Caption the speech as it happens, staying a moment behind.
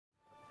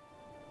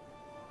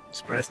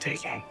It's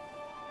breathtaking.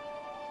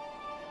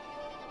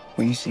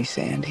 When you see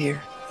sand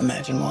here,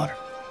 imagine water.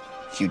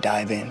 If you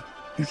dive in,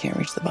 you can't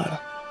reach the bottom.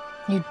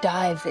 You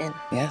dive in.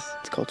 Yes,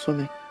 it's called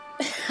swimming.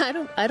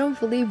 I don't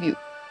believe you.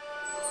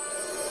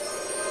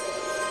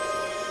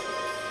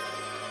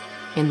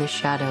 In the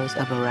shadows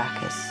of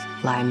Arrakis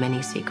lie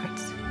many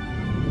secrets.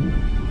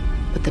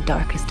 But the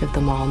darkest of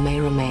them all may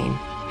remain.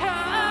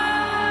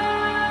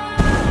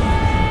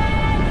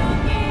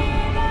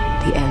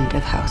 The end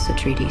of House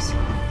Atreides.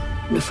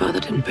 Your father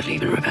didn't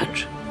believe in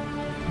revenge.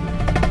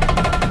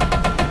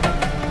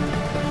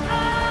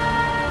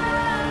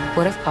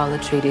 What if Paul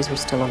Atreides were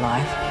still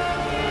alive?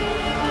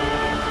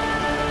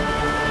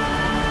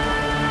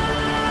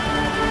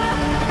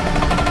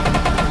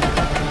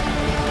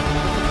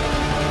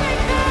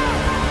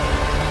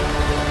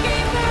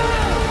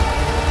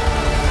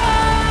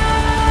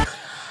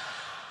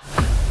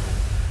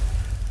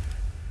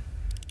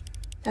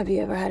 Have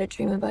you ever had a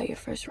dream about your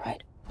first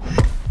ride?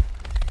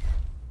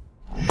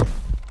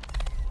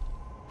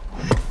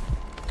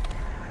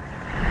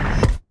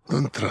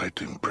 Don't try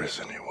to impress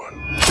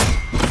anyone.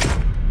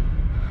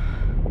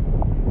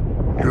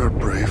 You're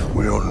brave,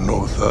 we all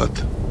know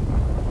that.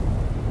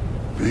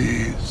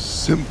 Be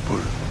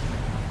simple.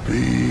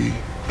 Be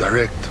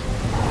direct.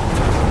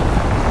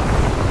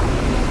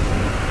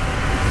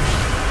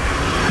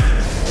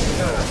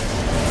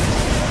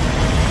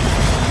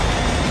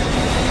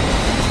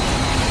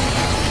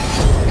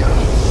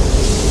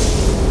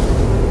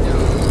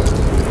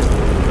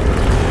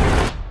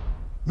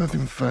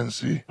 Nothing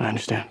fancy. I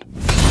understand.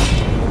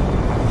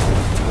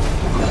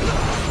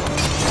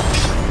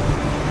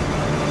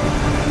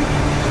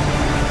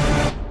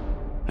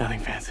 Nothing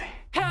fancy.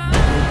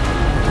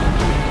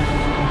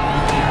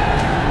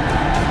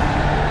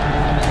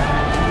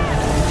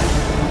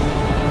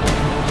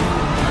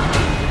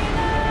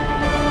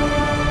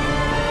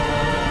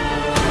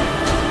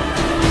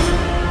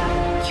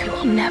 You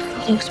will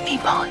never lose me,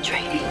 Paul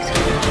Atreides.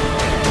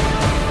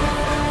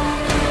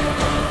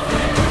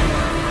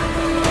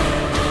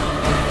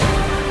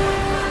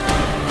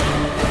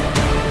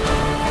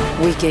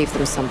 We gave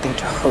them something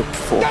to hope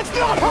for. That's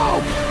not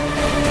hope!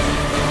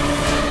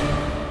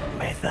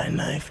 May thy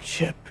knife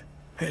chip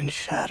and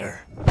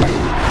shatter.